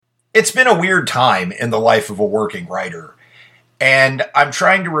It's been a weird time in the life of a working writer, and I'm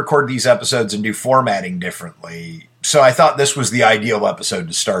trying to record these episodes and do formatting differently, so I thought this was the ideal episode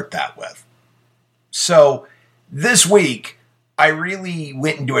to start that with. So, this week, I really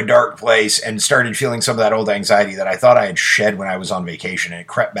went into a dark place and started feeling some of that old anxiety that I thought I had shed when I was on vacation, and it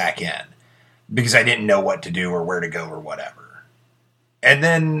crept back in because I didn't know what to do or where to go or whatever. And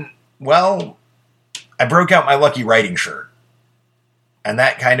then, well, I broke out my Lucky Writing shirt. And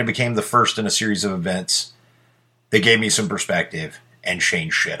that kind of became the first in a series of events that gave me some perspective and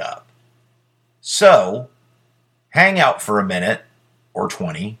changed shit up. So, hang out for a minute or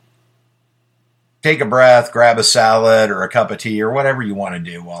 20. Take a breath, grab a salad or a cup of tea or whatever you want to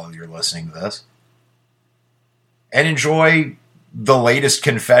do while you're listening to this. And enjoy the latest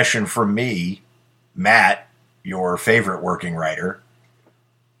confession from me, Matt, your favorite working writer,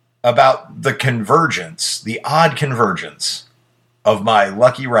 about the convergence, the odd convergence of my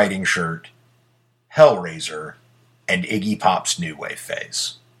Lucky Writing shirt, Hellraiser, and Iggy Pop's New Wave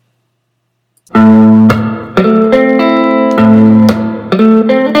phase.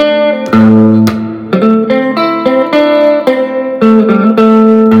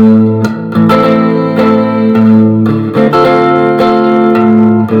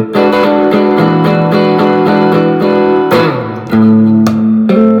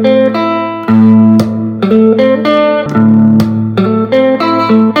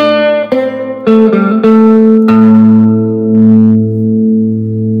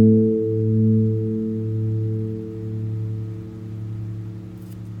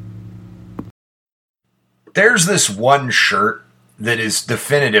 There's this one shirt that is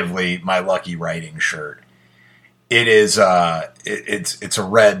definitively my Lucky Writing shirt. It is it's a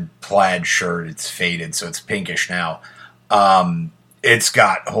red plaid shirt. It's faded, so it's pinkish now. It's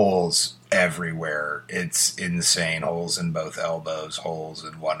got holes everywhere. It's insane. Holes in both elbows, holes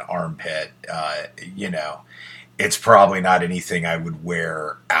in one armpit. It's probably not anything I would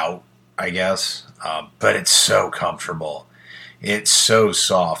wear out, I guess. But it's so comfortable. It's so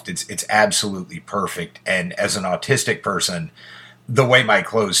soft. It's absolutely perfect. And as an autistic person, the way my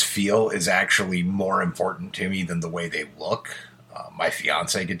clothes feel is actually more important to me than the way they look. My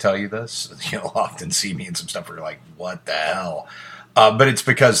fiance could tell you this. You'll often see me in some stuff where you're like, what the hell? But it's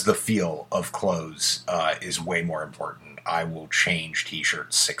because the feel of clothes is way more important. I will change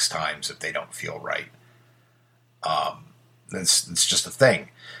t-shirts 6 times if they don't feel right. It's just a thing.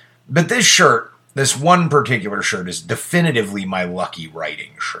 But this shirt, this one particular shirt, is definitively my Lucky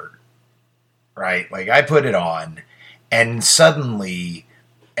Writing shirt, right? Like, I put it on, and suddenly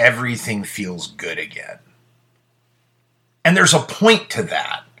everything feels good again. And there's a point to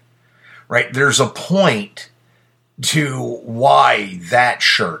that, right? There's a point to why that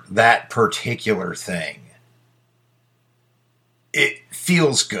shirt, that particular thing, it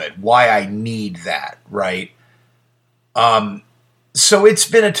feels good, why I need that, right? So it's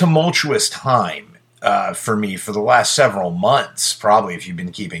been a tumultuous time for me for the last several months, probably, if you've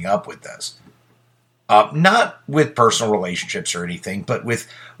been keeping up with this. Not with personal relationships or anything, but with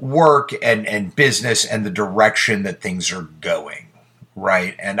work and business and the direction that things are going,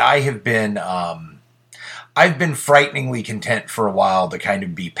 right? And I've been frighteningly content for a while to kind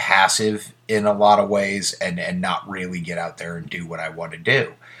of be passive in a lot of ways and not really get out there and do what I want to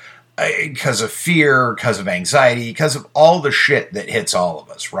do. Because of fear, because of anxiety, because of all the shit that hits all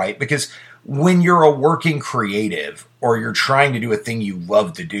of us, right? Because when you're a working creative or you're trying to do a thing you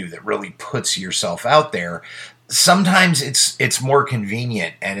love to do that really puts yourself out there, sometimes it's more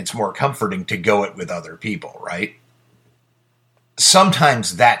convenient and it's more comforting to go it with other people, right?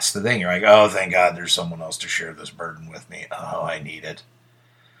 Sometimes that's the thing. You're like, oh, thank God there's someone else to share this burden with me. Oh, I need it.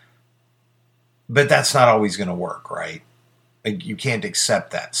 But that's not always going to work, right? Like, you can't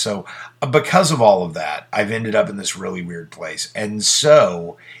accept that. So because of all of that, I've ended up in this really weird place. And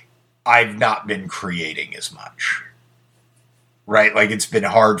so I've not been creating as much, right? Like, it's been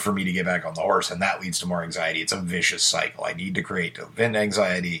hard for me to get back on the horse, and that leads to more anxiety. It's a vicious cycle. I need to create to vent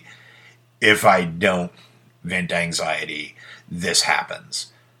anxiety. If I don't vent anxiety, this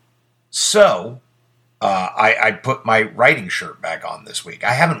happens. So I put my writing shirt back on this week.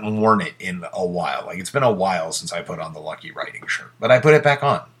 I haven't worn it in a while. Like, it's been a while since I put on the Lucky Writing shirt, but I put it back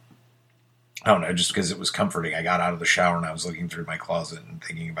on. I don't know, just because it was comforting. I got out of the shower and I was looking through my closet and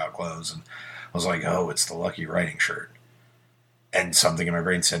thinking about clothes, and I was like, oh, it's the Lucky Writing shirt. And something in my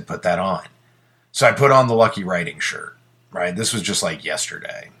brain said, put that on. So I put on the Lucky Writing shirt, right? This was just like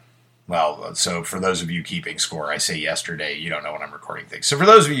yesterday. Well, so for those of you keeping score, I say yesterday, you don't know when I'm recording things. So for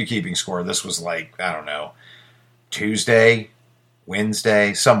those of you keeping score, this was like, I don't know, Tuesday,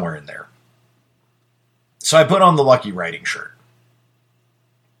 Wednesday, somewhere in there. So I put on the Lucky Writing shirt.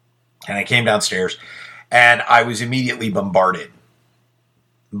 And I came downstairs, and I was immediately bombarded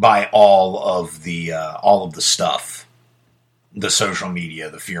by all of the stuff, the social media,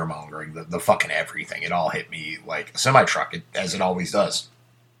 the fear mongering, the fucking everything. It all hit me like a semi truck, as it always does.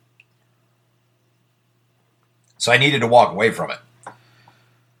 So I needed to walk away from it.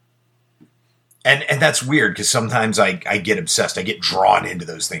 And that's weird, because sometimes I get obsessed. I get drawn into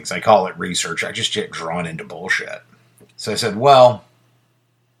those things. I call it research. I just get drawn into bullshit. So I said, well,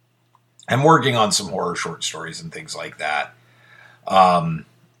 I'm working on some horror short stories and things like that.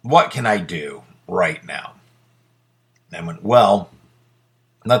 What can I do right now? And I went, well,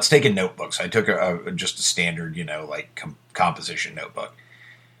 let's take a notebook. So I took just a standard, composition notebook.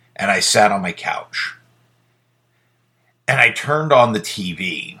 And I sat on my couch. And I turned on the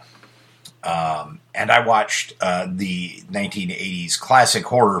TV. And I watched the 1980s classic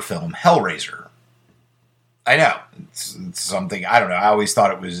horror film Hellraiser. I know. It's something, I don't know. I always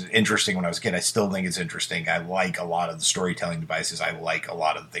thought it was interesting when I was a kid. I still think it's interesting. I like a lot of the storytelling devices. I like a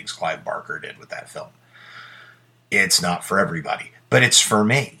lot of the things Clive Barker did with that film. It's not for everybody, but it's for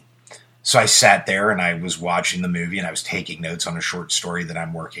me. So I sat there and I was watching the movie and I was taking notes on a short story that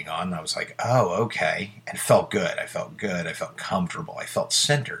I'm working on. And I was like, oh, okay. And it felt good. I felt good. I felt comfortable. I felt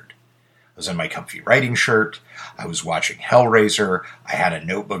centered. I was in my comfy writing shirt. I was watching Hellraiser. I had a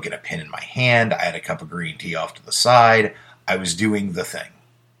notebook and a pen in my hand. I had a cup of green tea off to the side. I was doing the thing.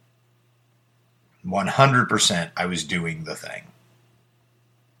 100% I was doing the thing.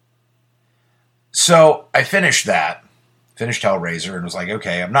 So I finished Hellraiser, and was like,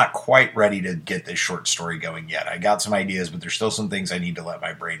 okay, I'm not quite ready to get this short story going yet. I got some ideas, but there's still some things I need to let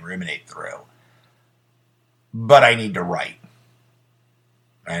my brain ruminate through. But I need to write.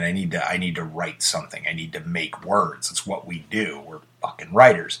 And I need to write something. I need to make words. It's what we do. We're fucking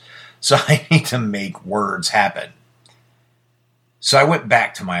writers. So I need to make words happen. So I went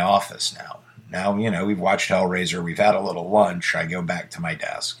back to my office now. Now, we've watched Hellraiser. We've had a little lunch. I go back to my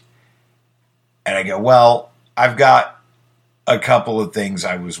desk. And I go, well, I've got a couple of things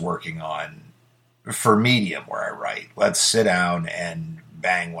I was working on for Medium where I write. Let's sit down and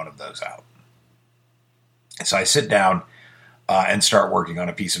bang one of those out. So I sit down and start working on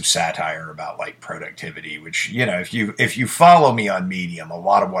a piece of satire about productivity, which, if you follow me on Medium, a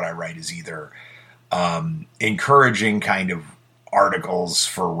lot of what I write is either encouraging kind of articles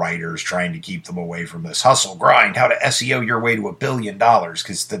for writers, trying to keep them away from this hustle grind, how to SEO your way to $1 billion,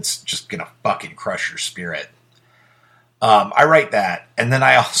 because that's just going to fucking crush your spirit. I write that, and then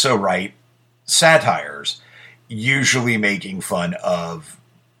I also write satires, usually making fun of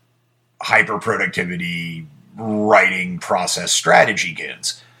hyper-productivity writing process strategy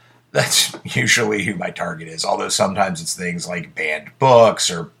goons. That's usually who my target is, although sometimes it's things like banned books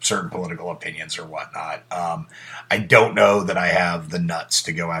or certain political opinions or whatnot. I don't know that I have the nuts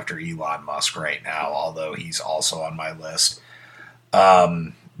to go after Elon Musk right now, although he's also on my list.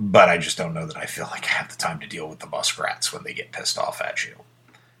 But I just don't know that I feel like I have the time to deal with the muskrats when they get pissed off at you.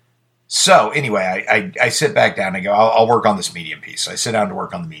 So anyway, I sit back down and I go, I'll work on this Medium piece. So I sit down to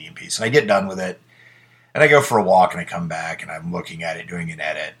work on the Medium piece, and I get done with it, and I go for a walk, and I come back, and I'm looking at it, doing an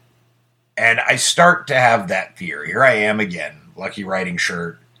edit. And I start to have that fear. Here I am again, lucky writing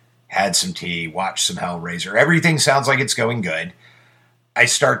shirt, had some tea, watched some Hellraiser. Everything sounds like it's going good. I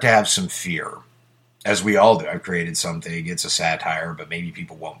start to have some fear, as we all do. I've created something, it's a satire, but maybe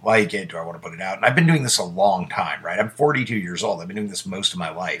people won't like it. Do I want to put it out? And I've been doing this a long time, right? I'm 42 years old. I've been doing this most of my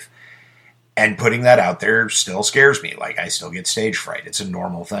life. And putting that out there still scares me. I still get stage fright. It's a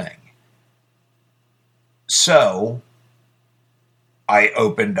normal thing. So I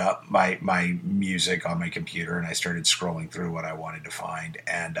opened up my music on my computer, and I started scrolling through what I wanted to find.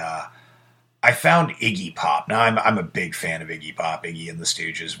 And I found Iggy Pop. Now, I'm a big fan of Iggy Pop, Iggy and the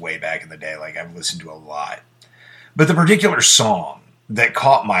Stooges way back in the day. I've listened to a lot. But the particular song that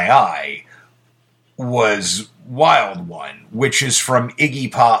caught my eye was Wild One, which is from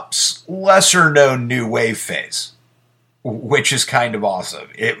Iggy Pop's lesser-known new wave phase, which is kind of awesome.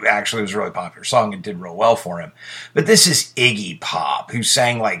 It actually was a really popular song and did real well for him. But this is Iggy Pop, who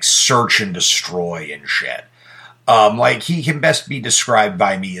sang Search and Destroy and shit. He can best be described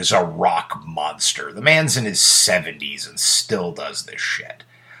by me as a rock monster. The man's in his 70s and still does this shit.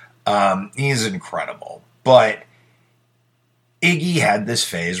 He's incredible. But Iggy had this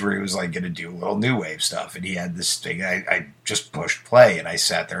phase where he was going to do a little new wave stuff. And he had this thing. I just pushed play, and I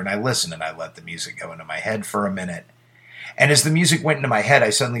sat there and I listened, and I let the music go into my head for a minute. And as the music went into my head, I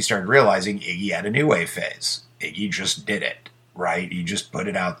suddenly started realizing Iggy had a new wave phase. Iggy just did it, right? He just put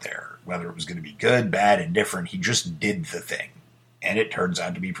it out there. Whether it was going to be good, bad, indifferent, he just did the thing. And it turns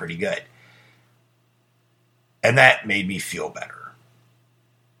out to be pretty good. And that made me feel better.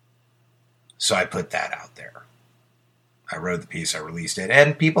 So I put that out there. I wrote the piece, I released it,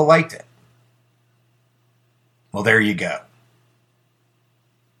 and people liked it. Well, there you go.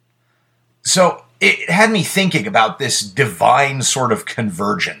 So it had me thinking about this divine sort of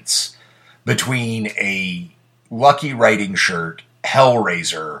convergence between a Lucky Writing Shirt,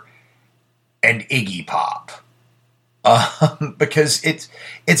 Hellraiser, and Iggy Pop. Because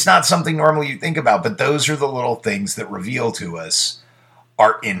it's not something normally you think about, but those are the little things that reveal to us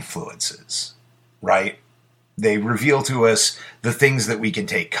our influences, right? They reveal to us the things that we can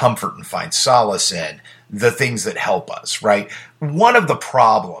take comfort and find solace in, the things that help us, right? One of the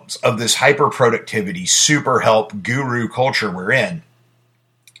problems of this hyper-productivity, super help guru culture we're in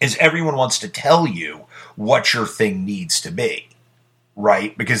is everyone wants to tell you what your thing needs to be,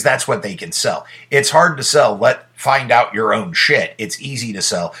 right? Because that's what they can sell. It's hard to sell, find out your own shit. It's easy to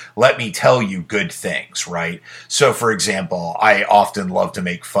sell, let me tell you good things, right? So, for example, I often love to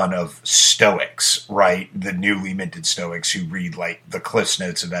make fun of Stoics, right? The newly minted Stoics who read like the Cliff's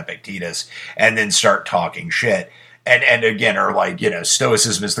Notes of Epictetus and then start talking shit. And again, are like,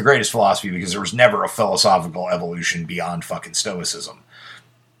 Stoicism is the greatest philosophy because there was never a philosophical evolution beyond fucking Stoicism.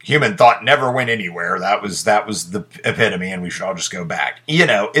 Human thought never went anywhere. That was the epitome, and we should all just go back.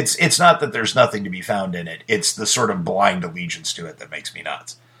 It's not that there's nothing to be found in it. It's the sort of blind allegiance to it that makes me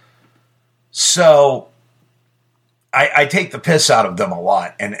nuts. So I take the piss out of them a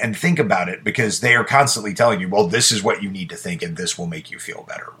lot and think about it because they are constantly telling you, well, this is what you need to think and this will make you feel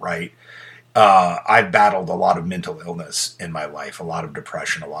better, right? I've battled a lot of mental illness in my life, a lot of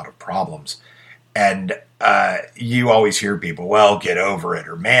depression, a lot of problems. And you always hear people, well, get over it.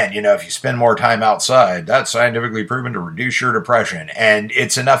 Or, man, if you spend more time outside, that's scientifically proven to reduce your depression. And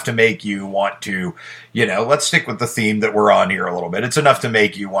it's enough to make you want to, let's stick with the theme that we're on here a little bit. It's enough to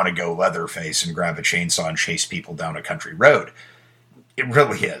make you want to go Leatherface and grab a chainsaw and chase people down a country road. It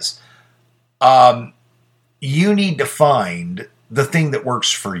really is. You need to find the thing that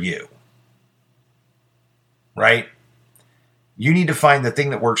works for you. Right? You need to find the thing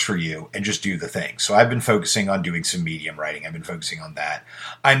that works for you and just do the thing. So I've been focusing on doing some medium writing. I've been focusing on that.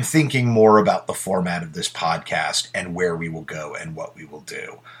 I'm thinking more about the format of this podcast and where we will go and what we will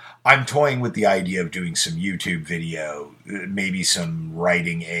do. I'm toying with the idea of doing some YouTube video, maybe some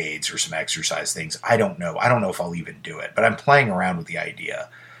writing aids or some exercise things. I don't know. I don't know if I'll even do it, but I'm playing around with the idea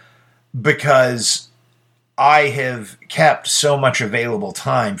because I have kept so much available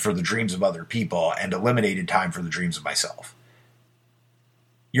time for the dreams of other people and eliminated time for the dreams of myself.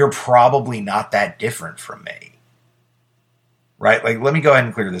 You're probably not that different from me, right? Like, let me go ahead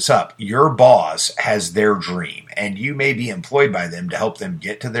and clear this up. Your boss has their dream, and you may be employed by them to help them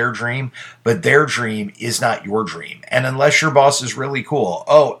get to their dream, but their dream is not your dream. And unless your boss is really cool,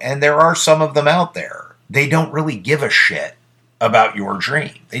 and there are some of them out there, they don't really give a shit about your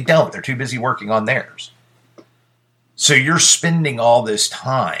dream. They don't. They're too busy working on theirs. So you're spending all this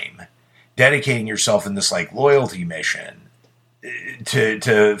time dedicating yourself in this like loyalty mission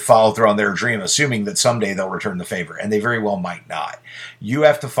to follow through on their dream, assuming that someday they'll return the favor, and they very well might not. You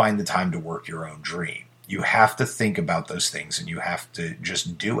have to find the time to work your own dream. You have to think about those things, and you have to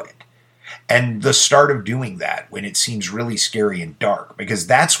just do it. And the start of doing that, when it seems really scary and dark, because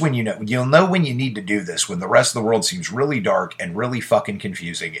that's when you'll know when you need to do this, when the rest of the world seems really dark and really fucking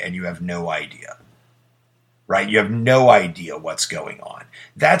confusing, and you have no idea. Right? You have no idea what's going on.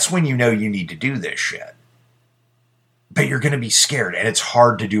 That's when you know you need to do this shit. But you're going to be scared, and it's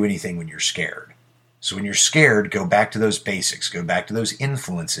hard to do anything when you're scared. So when you're scared, go back to those basics, go back to those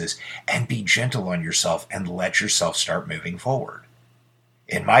influences, and be gentle on yourself and let yourself start moving forward.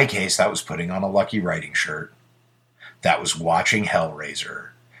 In my case, that was putting on a Lucky Writing Shirt. That was watching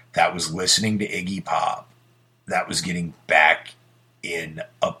Hellraiser. That was listening to Iggy Pop. That was getting back in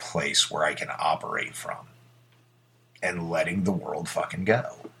a place where I can operate from and letting the world fucking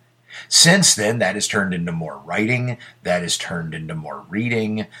go. Since then, that has turned into more writing, that has turned into more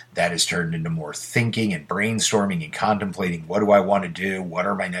reading, that has turned into more thinking and brainstorming and contemplating, what do I want to do? What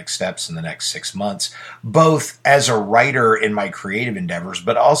are my next steps in the next 6 months? Both as a writer in my creative endeavors,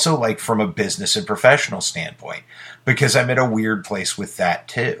 but also like from a business and professional standpoint, because I'm at a weird place with that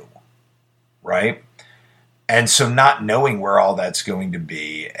too, right? And so not knowing where all that's going to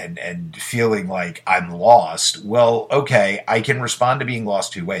be and feeling like I'm lost, well, okay, I can respond to being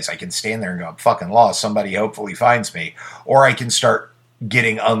lost two ways. I can stand there and go, I'm fucking lost. Somebody hopefully finds me. Or I can start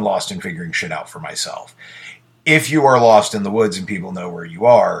getting unlost and figuring shit out for myself. If you are lost in the woods and people know where you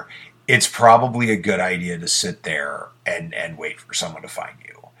are, it's probably a good idea to sit there and wait for someone to find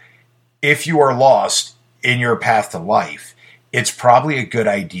you. If you are lost in your path to life, it's probably a good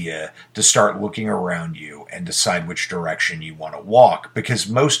idea to start looking around you and decide which direction you want to walk, because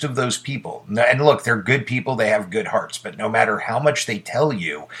most of those people, and look, they're good people, they have good hearts, but no matter how much they tell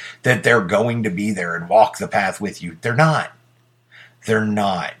you that they're going to be there and walk the path with you, they're not. They're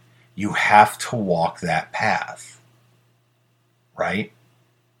not. You have to walk that path, right?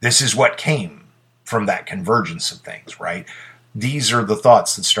 This is what came from that convergence of things, right? These are the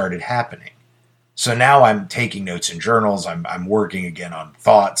thoughts that started happening. So now I'm taking notes in journals. I'm working again on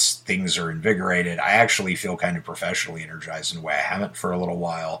thoughts. Things are invigorated. I actually feel kind of professionally energized in a way I haven't for a little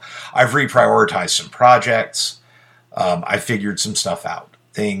while. I've reprioritized some projects. I figured some stuff out.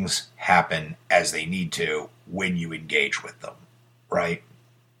 Things happen as they need to when you engage with them, right?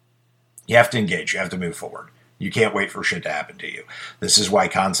 You have to engage. You have to move forward. You can't wait for shit to happen to you. This is why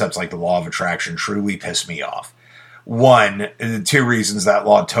concepts like the law of attraction truly piss me off. One, two reasons that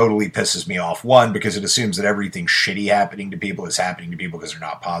law totally pisses me off. One, because it assumes that everything shitty happening to people is happening to people because they're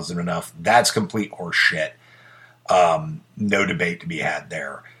not positive enough. That's complete horse shit. No debate to be had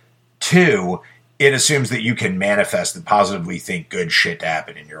there. Two, it assumes that you can manifest and positively think good shit to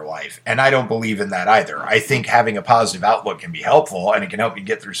happen in your life. And I don't believe in that either. I think having a positive outlook can be helpful and it can help you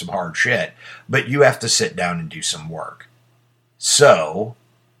get through some hard shit. But you have to sit down and do some work. So,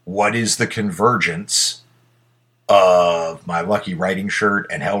 what is the convergence of my Lucky Writing shirt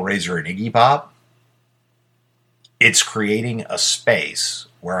and Hellraiser and Iggy Pop? It's creating a space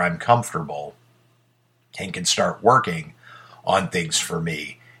where I'm comfortable and can start working on things for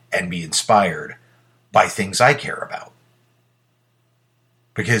me and be inspired by things I care about.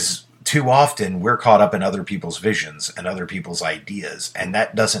 Because too often we're caught up in other people's visions and other people's ideas, and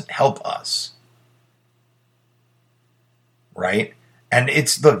that doesn't help us. Right? And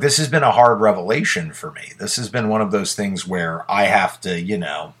look, this has been a hard revelation for me. This has been one of those things where I have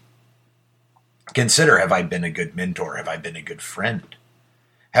to, consider, have I been a good mentor? Have I been a good friend?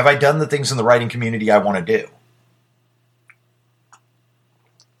 Have I done the things in the writing community I want to do?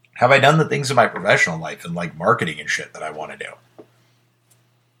 Have I done the things in my professional life and like marketing and shit that I want to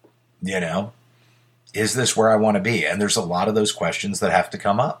do? Is this where I want to be? And there's a lot of those questions that have to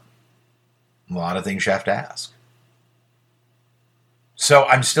come up. A lot of things you have to ask. So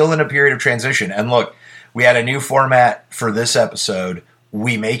I'm still in a period of transition. And look, we had a new format for this episode.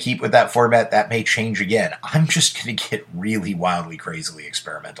 We may keep with that format. That may change again. I'm just going to get really wildly, crazily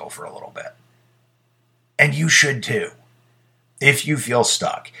experimental for a little bit. And you should too. If you feel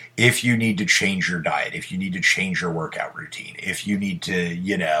stuck, if you need to change your diet, if you need to change your workout routine, if you need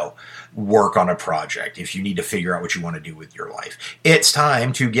to, work on a project, if you need to figure out what you want to do with your life, it's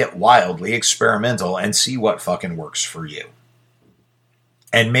time to get wildly experimental and see what fucking works for you.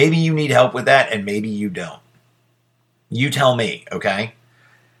 And maybe you need help with that, and maybe you don't. You tell me, okay?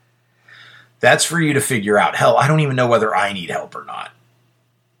 That's for you to figure out. Hell, I don't even know whether I need help or not.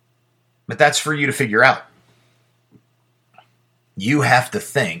 But that's for you to figure out. You have to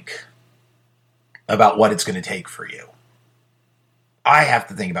think about what it's going to take for you. I have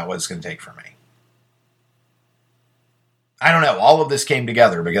to think about what it's going to take for me. I don't know. All of this came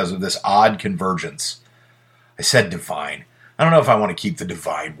together because of this odd convergence. I said divine. I don't know if I want to keep the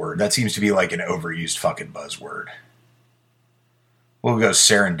divine word. That seems to be like an overused fucking buzzword. We'll go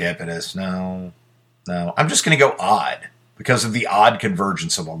serendipitous. No. I'm just going to go odd because of the odd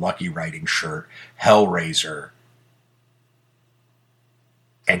convergence of a Lucky Writing shirt, Hellraiser,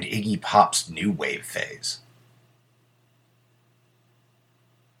 and Iggy Pop's new wave phase.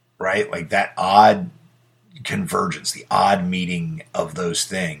 Right? Like that odd convergence, the odd meeting of those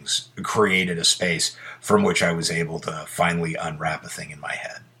things created a space from which I was able to finally unwrap a thing in my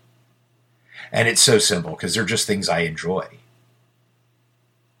head. And it's so simple because they're just things I enjoy.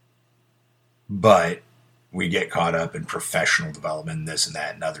 But we get caught up in professional development and this and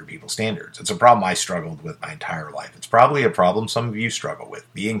that and other people's standards. It's a problem I struggled with my entire life. It's probably a problem some of you struggle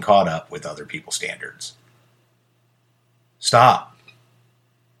with, being caught up with other people's standards. Stop.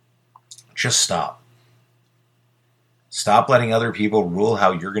 Just stop. Stop letting other people rule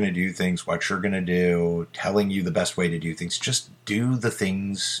how you're going to do things, what you're going to do, telling you the best way to do things. Just do the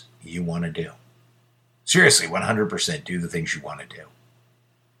things you want to do. Seriously, 100% do the things you want to do.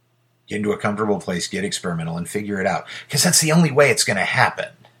 Get into a comfortable place, get experimental, and figure it out. Because that's the only way it's going to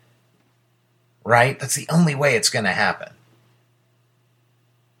happen. Right? That's the only way it's going to happen.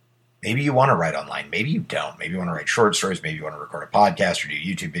 Maybe you want to write online. Maybe you don't. Maybe you want to write short stories. Maybe you want to record a podcast or do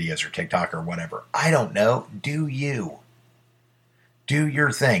YouTube videos or TikTok or whatever. I don't know. Do you? Do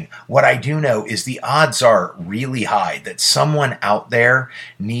your thing. What I do know is the odds are really high that someone out there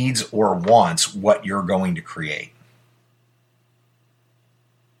needs or wants what you're going to create.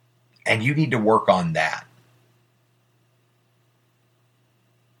 And you need to work on that.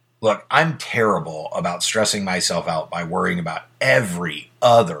 Look, I'm terrible about stressing myself out by worrying about every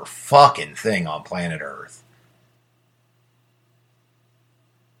other fucking thing on planet Earth.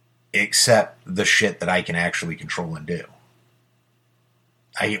 Except the shit that I can actually control and do.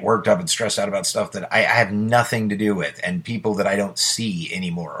 I get worked up and stressed out about stuff that I have nothing to do with and people that I don't see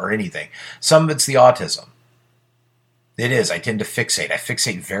anymore or anything. Some of it's the autism. It is. I tend to fixate. I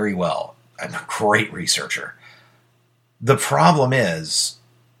fixate very well. I'm a great researcher. The problem is,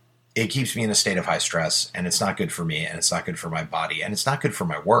 it keeps me in a state of high stress, and it's not good for me, and it's not good for my body, and it's not good for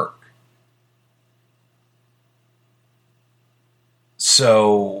my work.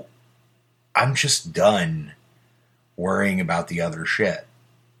 So I'm just done worrying about the other shit.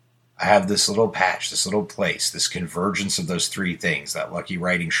 I have this little patch, this little place, this convergence of those three things, that Lucky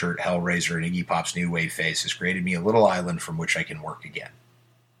Writing Shirt, Hellraiser, and Iggy Pop's New Wave Phase has created me a little island from which I can work again.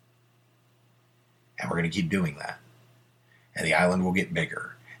 And we're going to keep doing that. And the island will get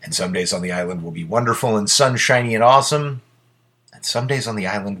bigger. And some days on the island will be wonderful and sunshiny and awesome. And some days on the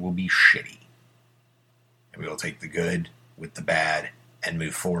island will be shitty. And we will take the good with the bad and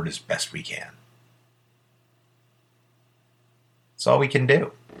move forward as best we can. That's all we can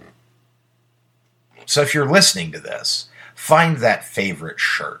do. So if you're listening to this, find that favorite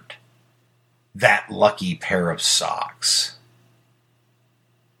shirt, that lucky pair of socks.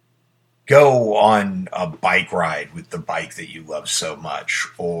 Go on a bike ride with the bike that you love so much,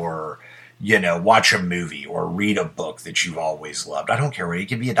 or, watch a movie or read a book that you've always loved. I don't care what, it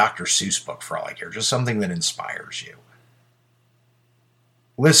could be a Dr. Seuss book for all I care, just something that inspires you.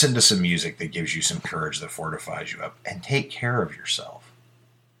 Listen to some music that gives you some courage, that fortifies you up, and take care of yourself.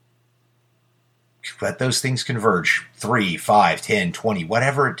 Let those things converge, 3, 5, 10, 20,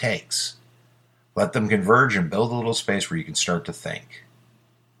 whatever it takes. Let them converge and build a little space where you can start to think.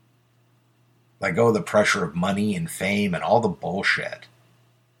 Let go of the pressure of money and fame and all the bullshit.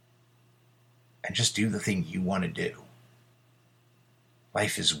 And just do the thing you want to do.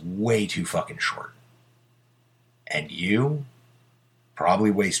 Life is way too fucking short. And you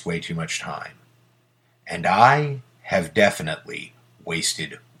probably waste way too much time. And I have definitely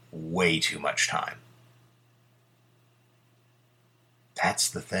wasted way too much time. That's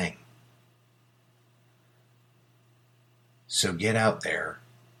the thing. So get out there,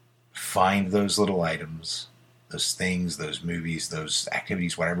 find those little items, those things, those movies, those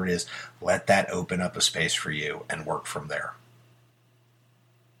activities, whatever it is. Let that open up a space for you and work from there.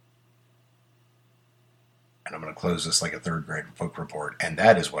 And I'm going to close this like a third grade book report. And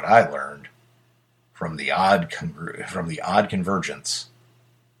that is what I learned from the odd convergence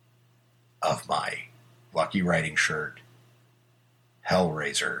of my Lucky Writing Shirt,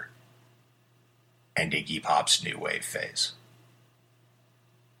 Hellraiser, and Iggy Pop's New Wave Phase.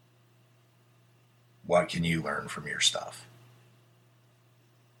 What can you learn from your stuff?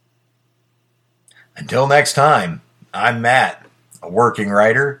 Until next time, I'm Matt, a working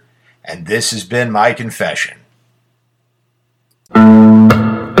writer, and this has been my confession.